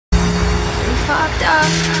fucked up,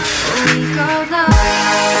 we go low.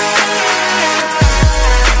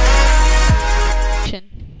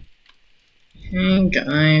 Hey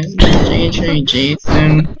guys, JJ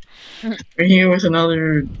Jason. We're here with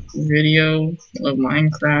another video of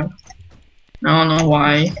Minecraft. I don't know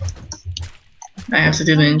why I have to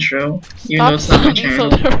do the intro, even though it's not my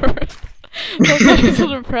channel. I'm so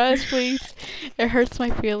depressed, please. It hurts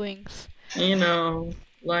my feelings. You know,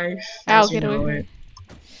 life. Ow, get away from me.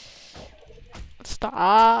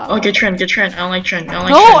 Stop. Oh, get Trent. I don't like Trent. No,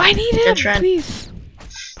 I need him, please.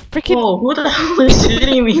 Freaking. Whoa, who the hell is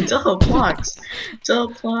hitting me? Double blocks.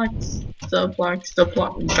 God damn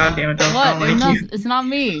it, I don't like you. It's not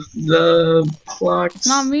me. The blocks. It's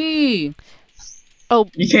not me. Oh.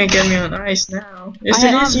 You can't get me on ice now. Yes,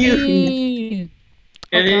 it is you.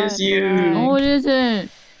 It is you. No, it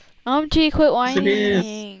isn't. G, quit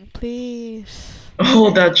whining, please.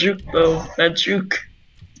 Oh, that juke though. That juke.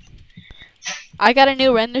 I got a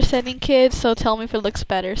new render setting, kids, so tell me if it looks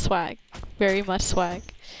better. Swag. Very much swag.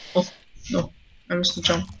 Oh, no. I missed the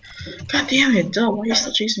jump. God damn it, duh. Why are you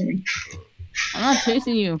still chasing me? I'm not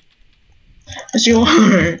chasing you. Yes, you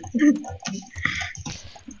are.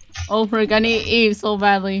 Oh, frick, I need Eve so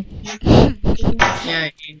badly. Yeah,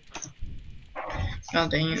 God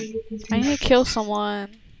dang it. I need to kill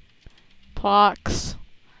someone. Plox.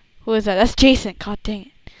 Who is that? That's Jason. God dang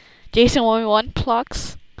it. Jason 1v1.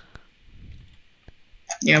 Plox.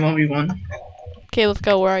 Yeah, 1v1. Okay, let's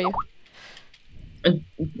go. Where are you?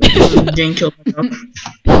 Getting killed myself.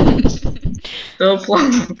 The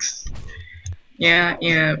Plox. Yeah.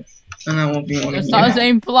 And I won't be one of you. Stop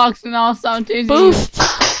saying Plox and I'll stop chasing Boost! you.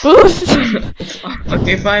 Boost!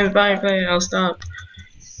 Okay, fine. I'll stop.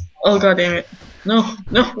 Oh, god damn it. No.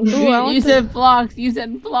 Ooh, you said Plox. You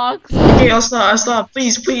said Plox. Okay, I'll stop.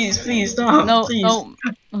 Please, stop. No, please. no.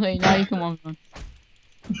 Okay, now you come on.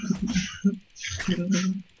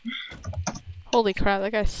 Holy crap,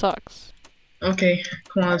 that guy sucks. Okay,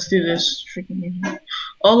 come on, let's do this. Freaking.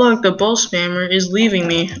 Oh look, the bow spammer is leaving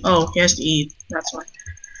me. Oh, he has to eat. That's why.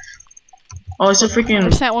 Oh, it's a freaking.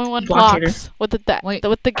 Percent 1v1 Plox with the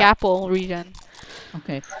GaCelek regen.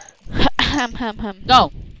 Okay.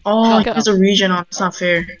 Go. Oh, Go. he has a regen on. It's not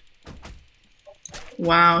fair.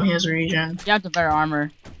 Wow, he has a regen. You have the better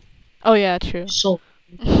armor. Oh yeah, true. So.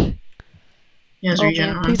 He has regen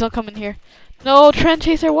man, on. please don't come in here. No, Trent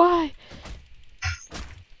Chaser, why?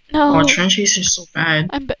 No. Oh, Trent Chaser is so bad.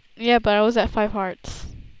 Yeah, but I was at 5 hearts.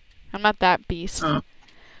 I'm not that beast. Oh.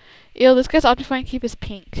 Ew, this guy's Optifine Keep is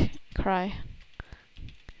pink. Cry.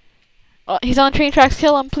 Oh, he's on train tracks.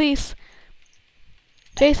 Kill him, please.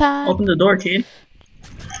 Jason. Open the door, kid.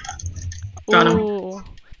 Got him. Ooh.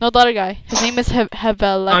 No, the other guy. His name is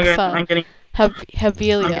Hevelia. Okay, I'm getting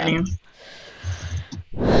Hevelia. him.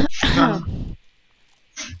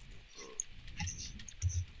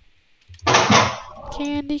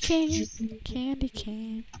 Candy cane.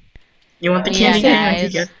 You want the candy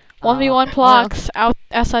cane? Guys. 1v1 Plox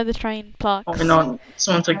outside the train. Plox. Oh no,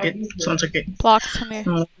 someone took it. Plox, come here.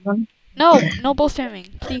 No, Okay. no bull spamming,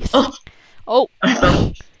 please. Oh. I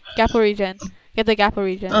fell. GaCelek regen. Get the GaCelek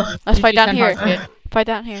regen. Oh. Let's fight down here. Okay. Fight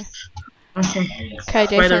down here. Okay. Okay, By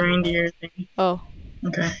the Jason. reindeer thing. Oh.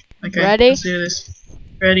 Okay. Ready? Let's do this.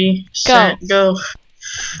 Ready, set, go.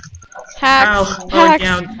 Hacks. Ow. Hacks.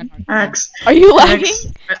 Oh, yeah. Hacks. Are you lagging?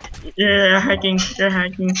 Yeah, hacking. You're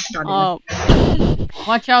hacking. God Oh.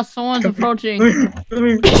 Watch out, someone's approaching. Come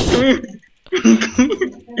here.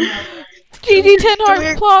 GG 10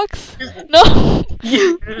 heart Plox. No.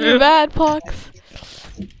 Yeah. You're bad, Plox.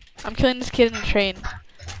 I'm killing this kid in the train.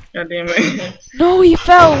 God damn it. No, he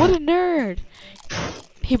fell. What a nerd.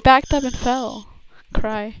 He backed up and fell.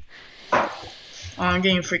 Cry. Oh, I'm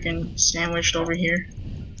getting freaking sandwiched over here.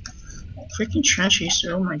 Freaking Trent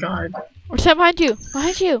Chaser, oh my god. We're set behind you.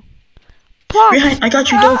 Behind you. Plox. Behind, I got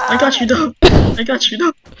you, dope. Ah. Get I get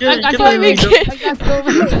got me, dope. I got God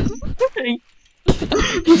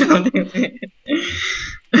damn it.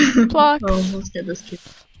 Plox. Oh, let's get this kid.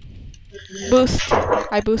 Boost.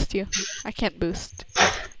 I boost you. I can't boost.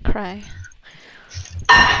 Cry.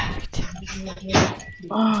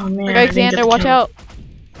 Oh man. Alexander, watch out.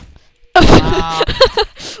 Wow.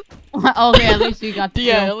 Okay, at least you got the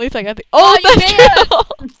Yeah, kill. at least I got the. Oh, you that's triple.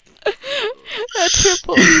 That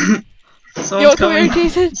triple. Someone's Yo, come here, coming.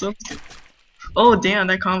 Jason. Oh damn,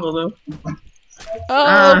 that combo though.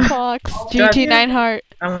 Oh, Plox. God GG damn. 9 heart.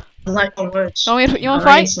 I'm like so much. You wanna I'm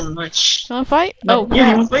fight? so much. You wanna fight? No, Oh,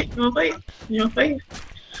 yeah, crap. you wanna fight?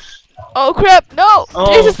 Oh, crap. No.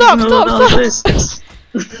 Oh, Jason, stop. no, Stop. this.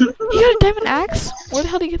 You got a diamond axe? Where the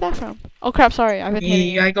hell did you get that from? Oh, crap. Sorry. I've been hitting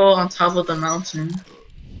You you. gotta go on top of the mountain.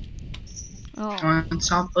 Oh, On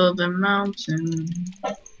top of the mountain.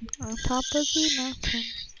 on top of the mountain.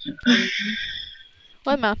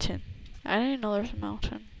 What mountain? I didn't know there was a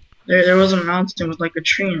mountain. There was a mountain with like a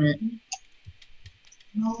tree in it.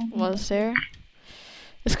 Was there?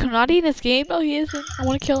 Is Konati in this game? Oh, he isn't. I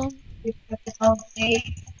want to kill him.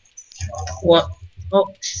 What?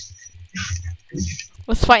 Oh,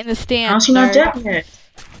 Let's fight in the stand. how's he not nerd. dead yet?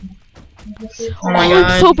 Oh my I'm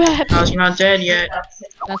god. so bad. How's he not dead yet?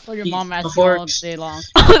 That's what your Eat mom the asks you all forks. day long.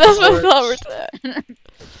 Oh, that's my Forks.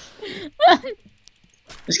 favorite.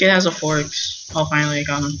 This kid has a forks. Oh, finally I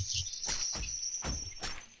got him.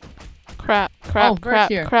 Crap, Oh, crap, Bert's crap,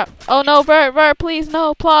 here. crap. Oh no, Bert, please,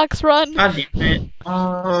 no. Plox, run. God damn it.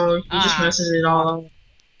 Oh, he just Ah. messes it all up.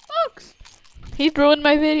 Flux! He ruined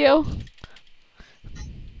my video.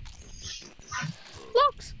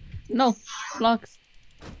 Flux! No, Flux.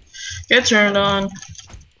 Get turned on.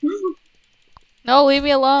 No, leave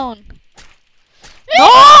me alone.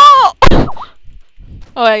 No!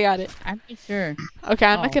 Oh, I got it. I'm not sure. Okay,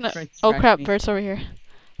 I'm not gonna. frick, Oh distract crap, me. Bert's over here.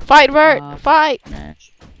 Fight, Bert! Fight! Nah,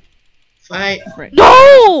 Fight. frick.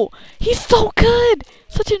 No! He's so good!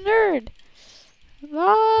 Such a nerd!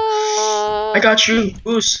 Ah! I got you.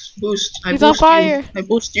 Boost. Boost. I He's on boost fire. You. I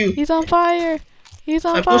boost you. He's on fire! He's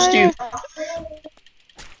on I boost fire! you.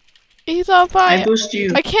 He's on fire! I boost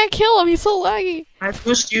you. I can't kill him, he's so laggy! I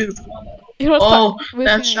boost you. You know Oh, what's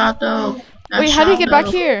that shot though. That Wait, how do you shot, get back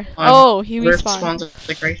though. here? Um, Oh, he Where it respawned. spawns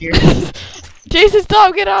like right here. Jason,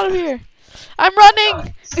 stop! Get out of here! I'm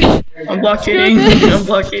running! I'm blockading. this. I'm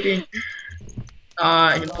blockading.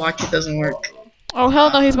 Block it doesn't work. Oh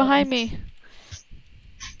hell no, he's behind me.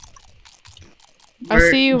 I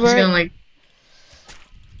Bert, see you, he's Bert. gonna like.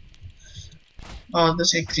 Oh,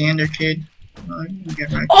 this Xander kid. Oh, you can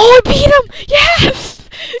get right. Oh, I beat him! Yes!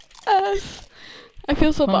 Yes! I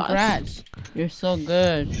feel so boss. Congrats. You're so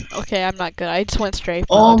good. Okay, I'm not good. I just went straight.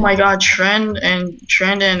 Oh mode. my god, Trend and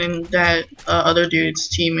that other dude's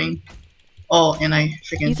teaming. Oh, and I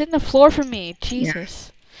freaking He's in the floor for me.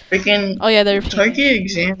 Jesus. freaking Oh yeah, they're teaming. Target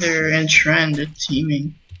Xander and Trend are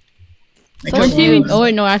teaming. Like So a we're teaming- dude. Oh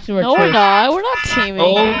wait, no, actually we're No, we're twins. not. We're not teaming.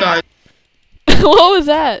 Oh god. What was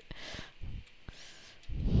that?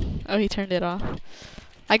 Oh, he turned it off.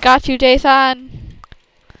 I got you, Jason.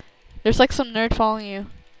 There's like some nerd following you.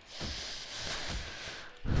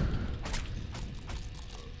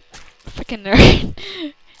 Freaking nerd.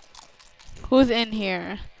 Who's in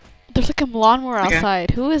here? There's like a lawnmower Okay.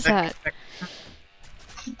 outside. Who is that?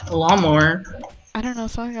 A lawnmower. I don't know.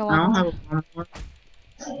 Something like a I don't lawnmower. have a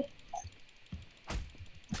lawnmower.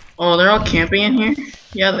 Oh, they're all camping in here?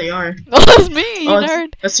 Yeah, they are. Oh, that's me, you Oh,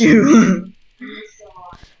 nerd. that's you.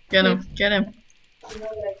 Get him. Get him.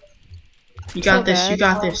 You got So this. bad. You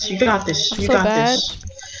got this. You got this. I'm You so got bad.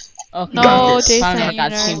 this. Okay, No, finally Jason, I you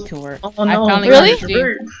got know. Steam to work. Oh I no. finally Really? got Steam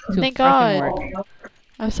Bert. to Thank freaking God. work.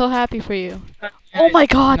 I'm so happy for you. Oh my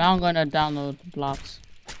god. Now I'm gonna download blocks.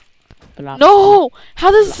 Blocks. No!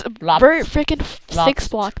 How does Blops. Bert freaking Blops. six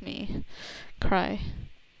block me? Cry.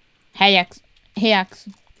 Hey X. Hey X.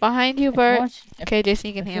 Behind you, If you Bert. watch, Okay, Jason,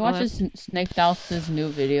 you can if you handle watch it. Snake Dowsey's new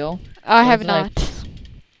video, I it have was not.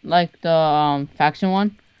 like the faction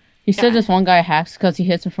one, he said Yeah. this one guy hacks because he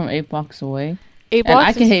hits him from 8 blocks away. Eight And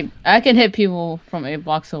blocks. I can hit people from 8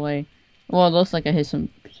 blocks away. Well, it looks like I hit some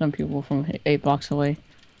people from 8 blocks away.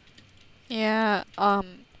 Yeah.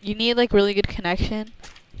 You need like really good connection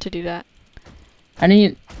to do that. And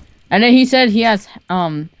then he said he has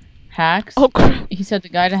hacks. Oh crap! He said the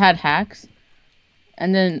guy that had hacks,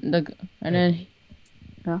 and then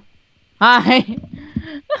huh? Hi.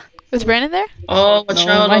 Was Brandon there? Oh, watch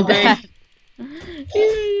No, out, my Obey. dad.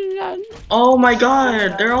 Oh my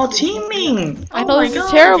god, they're all teaming. I Oh know my this is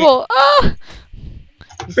God. terrible. Ah!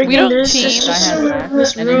 Freaking We don't this team. is Guy just has hacks,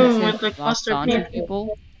 this and then he room said with the locks cluster onto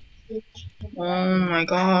people. Oh my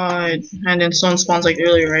god. And then someone spawns like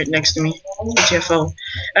earlier right next to me. GTFO.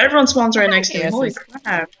 Everyone spawns right next to me. Yes, Holy it's-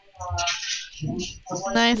 crap.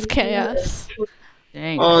 Nice chaos.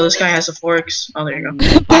 Dang. Oh, this guy has the forks. Oh, there you go.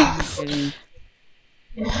 Thanks. Getting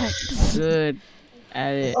Thanks. good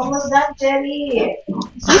at it. Who's behind me? Is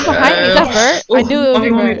that Bert? I knew it would be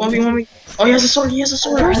Bert. 1v1. Oh, he has a sword. He has a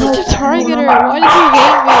sword. Bert's No. such a targeter. Why does he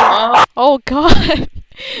hate me? Oh, Oh god.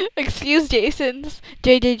 Excuse Jason's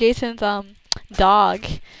dog.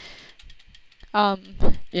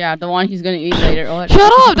 Yeah, the one he's gonna eat later. Oh,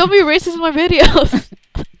 Shut up! Don't be racist in my videos.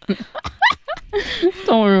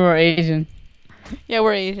 Don't worry, we're Asian. Yeah,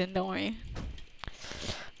 we're Asian, don't worry.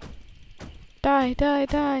 Die, die,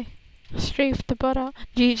 die. Strafe the butt out.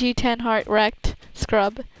 GG 10 heart wrecked.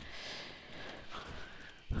 Scrub.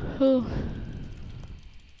 Whew.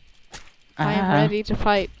 I am ready to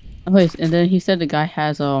fight. Wait, and then he said the guy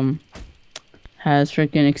has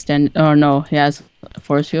freaking extended, or no, he has a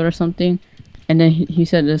force field or something. And then he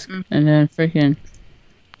said this, and then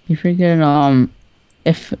he freaking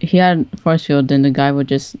if he had force field, then the guy would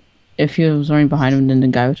just, if he was running behind him, then the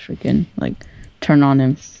guy would freaking like turn on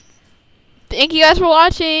him. Thank you guys for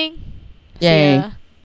watching. Yay. See ya.